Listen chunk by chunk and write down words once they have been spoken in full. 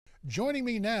Joining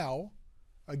me now,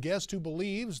 a guest who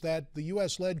believes that the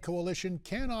U.S.-led coalition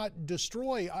cannot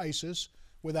destroy ISIS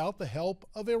without the help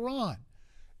of Iran.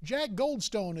 Jack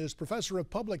Goldstone is professor of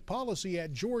public policy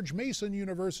at George Mason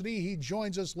University. He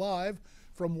joins us live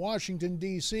from Washington,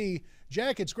 D.C.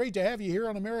 Jack, it's great to have you here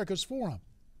on America's Forum.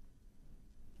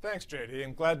 Thanks, JD.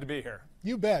 I'm glad to be here.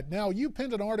 You bet. Now, you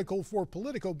penned an article for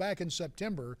Politico back in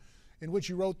September in which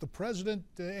you wrote the president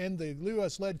and the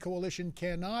U.S.-led coalition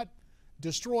cannot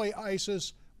destroy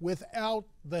ISIS without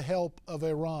the help of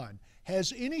Iran.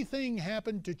 Has anything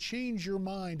happened to change your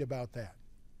mind about that?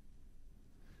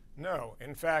 No.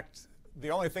 In fact, the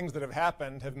only things that have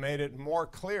happened have made it more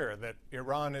clear that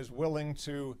Iran is willing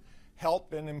to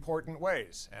help in important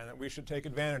ways and that we should take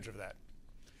advantage of that.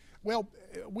 Well,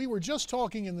 we were just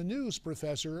talking in the news,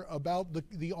 Professor, about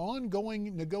the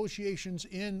ongoing negotiations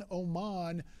in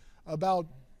Oman about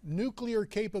nuclear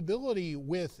capability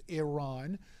with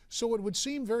Iran. So it would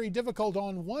seem very difficult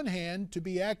on one hand to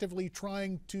be actively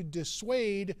trying to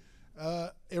dissuade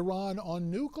Iran on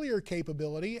nuclear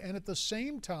capability and at the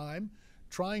same time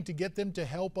trying to get them to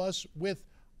help us with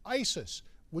ISIS.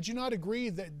 Would you not agree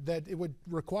that it would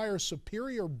require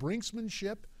superior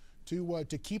brinksmanship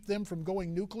to keep them from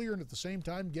going nuclear and at the same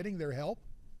time getting their help?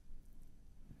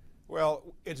 Well,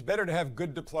 it's better to have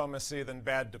good diplomacy than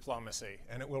bad diplomacy,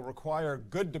 and it will require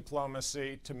good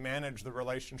diplomacy to manage the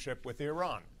relationship with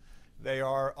Iran. They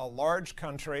are a large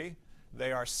country,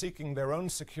 they are seeking their own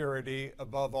security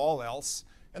above all else,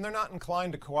 and they're not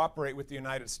inclined to cooperate with the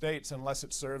United States unless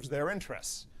it serves their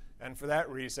interests. And for that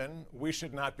reason, we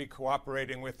should not be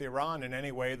cooperating with Iran in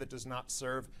any way that does not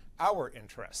serve our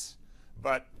interests.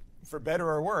 But for better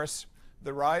or worse,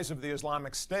 the rise of the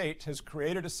Islamic State has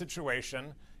created a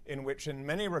situation in which, in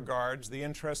many regards, the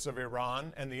interests of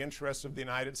Iran and the interests of the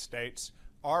United States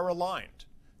are aligned.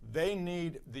 They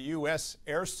need the U.S.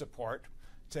 air support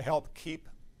to help keep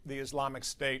the Islamic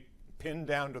State pinned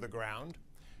down to the ground.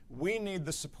 We need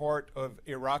the support of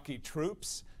Iraqi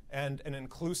troops and an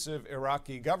inclusive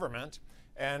Iraqi government.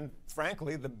 And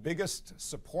frankly, the biggest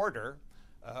supporter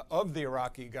of the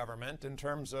Iraqi government in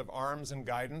terms of arms and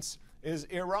guidance is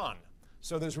Iran.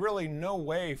 So there's really no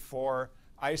way for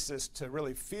ISIS to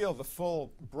really feel the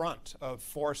full brunt of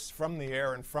force from the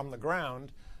air and from the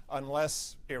ground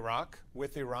unless Iraq,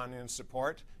 with Iranian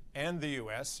support, and the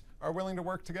U.S. are willing to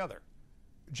work together.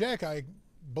 Jack, I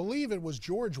believe it was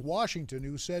George Washington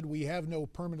who said we have no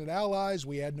permanent allies,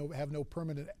 we have no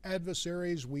permanent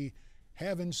adversaries, we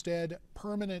have instead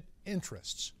permanent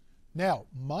interests. Now,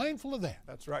 mindful of that.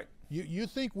 That's right. You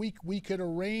think we could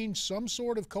arrange some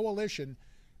sort of coalition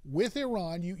with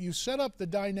Iran? You set up the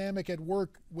dynamic at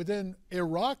work within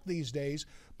Iraq these days,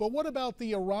 but what about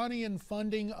the Iranian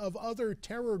funding of other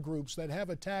terror groups that have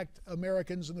attacked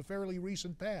Americans in the fairly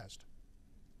recent past?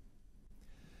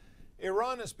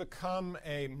 Iran has become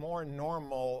a more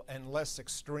normal and less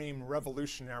extreme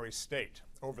revolutionary state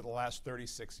over the last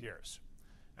 36 years.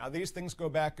 Now, these things go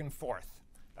back and forth.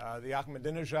 The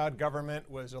Ahmadinejad government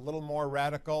was a little more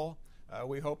radical.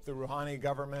 We hope the Rouhani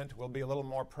government will be a little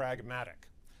more pragmatic.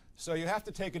 So you have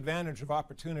to take advantage of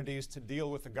opportunities to deal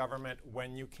with the government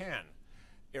when you can.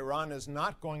 Iran is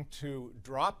not going to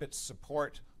drop its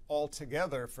support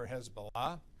altogether for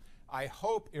Hezbollah. I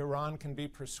hope Iran can be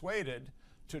persuaded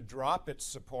to drop its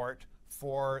support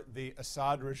for the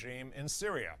Assad regime in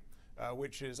Syria,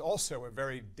 which is also a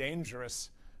very dangerous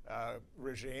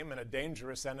regime and a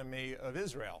dangerous enemy of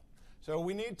Israel. So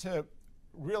we need to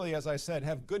really, as I said,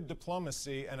 have good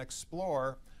diplomacy and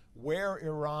explore where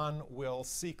Iran will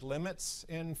seek limits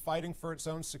in fighting for its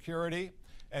own security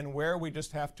and where we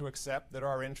just have to accept that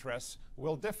our interests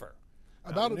will differ.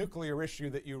 The nuclear issue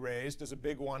that you raised is a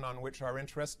big one on which our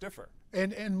interests differ.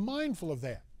 And mindful of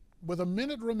that, with a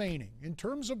minute remaining, in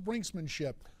terms of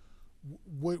brinksmanship,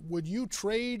 would you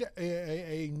trade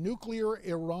a nuclear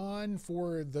Iran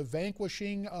for the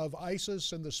vanquishing of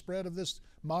ISIS and the spread of this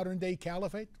modern-day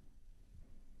caliphate?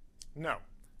 No.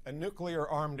 A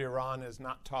nuclear-armed Iran is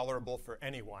not tolerable for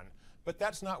anyone. But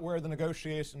that's not where the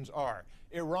negotiations are.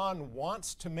 Iran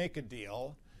wants to make a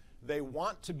deal. They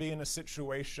want to be in a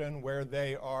situation where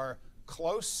they are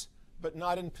close but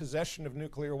not in possession of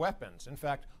nuclear weapons. In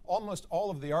fact, almost all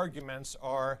of the arguments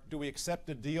are, do we accept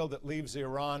a deal that leaves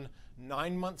Iran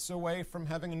 9 months away from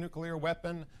having a nuclear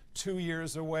weapon, 2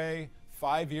 years away,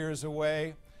 5 years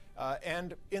away?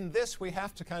 And in this, we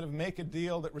have to kind of make a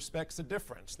deal that respects the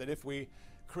difference, that if we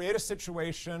create a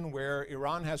situation where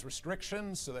Iran has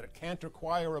restrictions so that it can't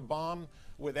acquire a bomb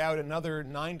without another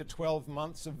 9 to 12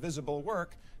 months of visible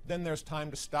work, then there's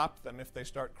time to stop them if they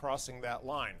start crossing that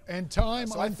line. And time,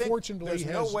 so unfortunately, there's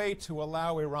no way to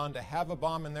allow Iran to have a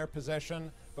bomb in their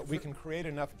possession but we can create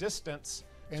enough distance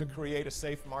to create a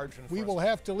safe margin for We us. will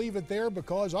have to leave it there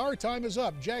because our time is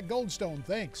up. Jack Goldstone,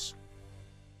 thanks.